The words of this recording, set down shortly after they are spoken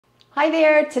Hi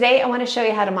there, today I want to show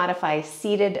you how to modify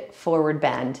seated forward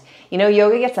bend. You know,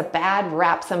 yoga gets a bad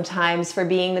rap sometimes for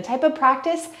being the type of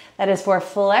practice that is for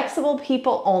flexible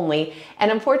people only,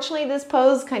 and unfortunately this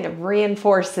pose kind of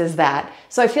reinforces that.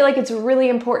 So I feel like it's really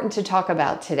important to talk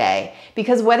about today,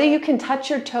 because whether you can touch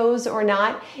your toes or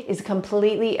not is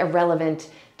completely irrelevant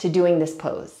to doing this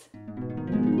pose.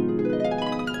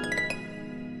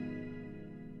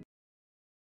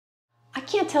 I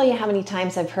can't tell you how many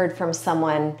times I've heard from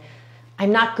someone,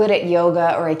 I'm not good at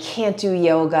yoga, or I can't do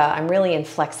yoga, I'm really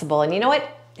inflexible. And you know what?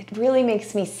 It really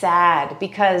makes me sad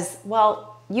because,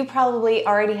 well, you probably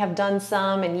already have done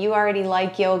some and you already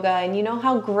like yoga and you know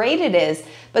how great it is.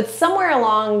 But somewhere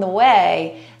along the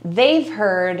way, they've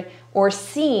heard or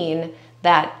seen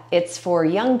that it's for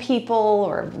young people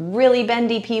or really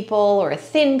bendy people or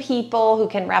thin people who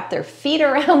can wrap their feet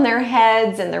around their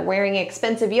heads and they're wearing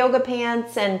expensive yoga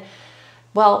pants. And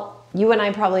well, you and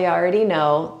I probably already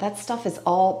know that stuff is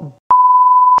all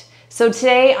So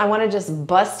today I want to just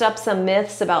bust up some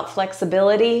myths about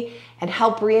flexibility and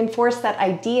help reinforce that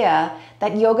idea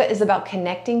that yoga is about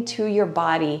connecting to your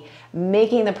body,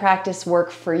 making the practice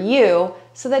work for you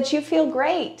so that you feel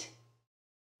great.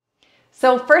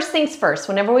 So first things first,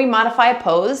 whenever we modify a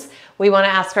pose, we want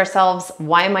to ask ourselves,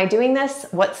 why am I doing this?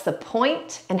 What's the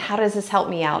point? And how does this help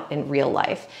me out in real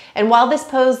life? And while this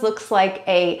pose looks like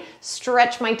a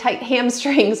stretch my tight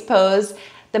hamstrings pose,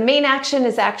 the main action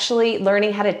is actually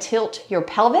learning how to tilt your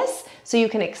pelvis so you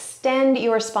can extend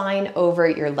your spine over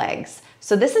your legs.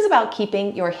 So this is about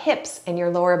keeping your hips and your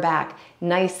lower back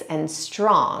nice and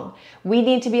strong. We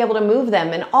need to be able to move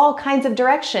them in all kinds of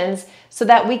directions so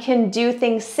that we can do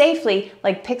things safely,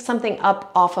 like pick something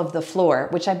up off of the floor,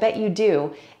 which I bet you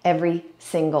do every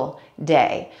single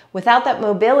day. Without that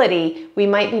mobility, we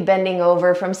might be bending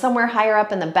over from somewhere higher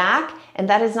up in the back, and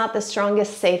that is not the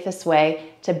strongest, safest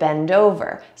way to bend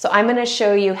over. So I'm going to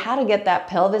show you how to get that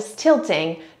pelvis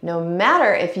tilting no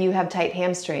matter if you have tight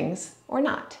hamstrings or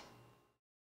not.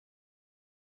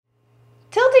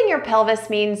 Tilting your pelvis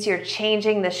means you're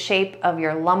changing the shape of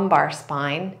your lumbar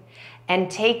spine and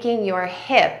taking your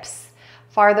hips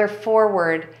farther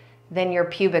forward than your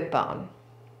pubic bone.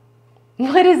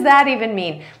 What does that even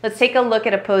mean? Let's take a look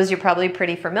at a pose you're probably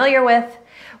pretty familiar with.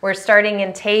 We're starting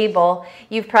in table.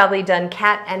 You've probably done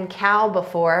cat and cow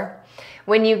before.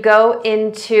 When you go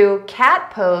into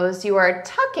cat pose, you are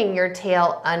tucking your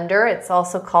tail under. It's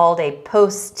also called a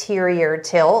posterior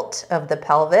tilt of the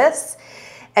pelvis.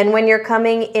 And when you're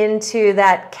coming into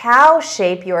that cow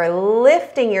shape, you are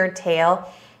lifting your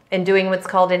tail and doing what's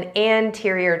called an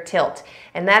anterior tilt.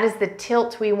 And that is the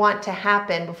tilt we want to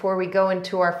happen before we go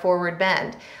into our forward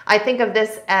bend. I think of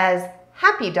this as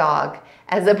happy dog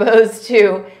as opposed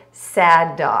to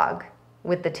sad dog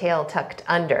with the tail tucked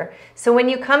under. So when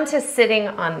you come to sitting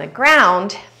on the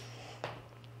ground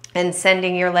and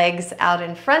sending your legs out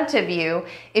in front of you,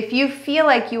 if you feel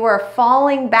like you are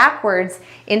falling backwards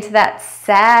into that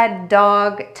sad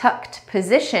dog tucked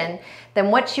position,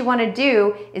 then what you want to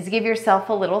do is give yourself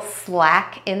a little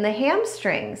slack in the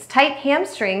hamstrings. Tight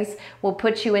hamstrings will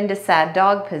put you into sad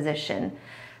dog position.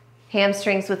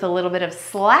 Hamstrings with a little bit of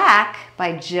slack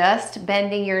by just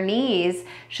bending your knees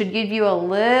should give you a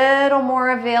little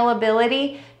more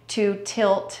availability to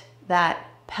tilt that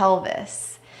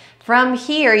pelvis. From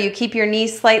here, you keep your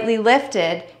knees slightly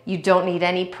lifted. You don't need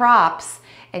any props,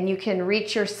 and you can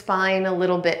reach your spine a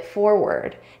little bit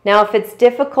forward. Now, if it's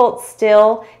difficult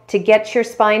still to get your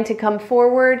spine to come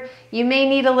forward, you may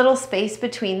need a little space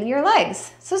between your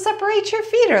legs. So separate your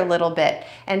feet a little bit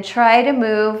and try to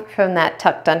move from that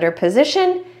tucked under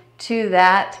position to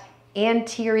that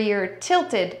anterior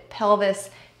tilted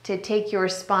pelvis to take your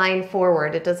spine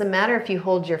forward. It doesn't matter if you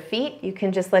hold your feet. You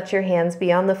can just let your hands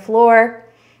be on the floor,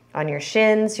 on your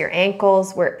shins, your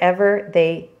ankles, wherever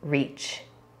they reach.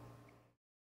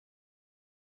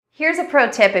 Here's a pro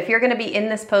tip. If you're going to be in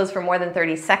this pose for more than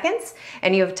 30 seconds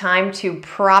and you have time to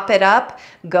prop it up,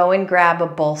 go and grab a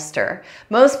bolster.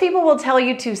 Most people will tell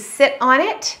you to sit on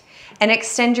it and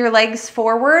extend your legs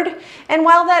forward. And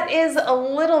while that is a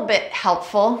little bit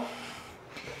helpful,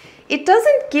 it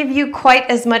doesn't give you quite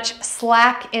as much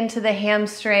slack into the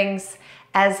hamstrings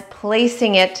as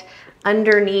placing it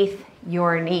underneath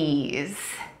your knees.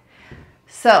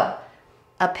 So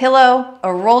a pillow,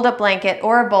 a rolled up blanket,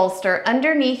 or a bolster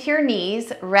underneath your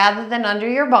knees rather than under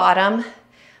your bottom.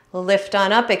 Lift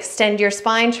on up, extend your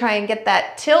spine, try and get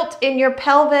that tilt in your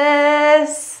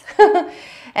pelvis.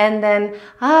 And then,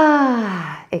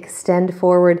 extend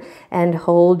forward and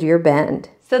hold your bend.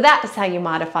 So that is how you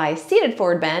modify seated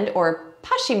forward bend, or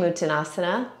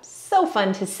paschimottanasana. So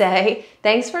fun to say.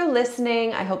 Thanks for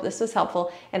listening. I hope this was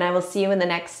helpful, and I will see you in the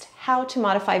next How to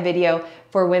Modify Video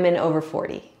for Women Over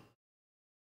 40.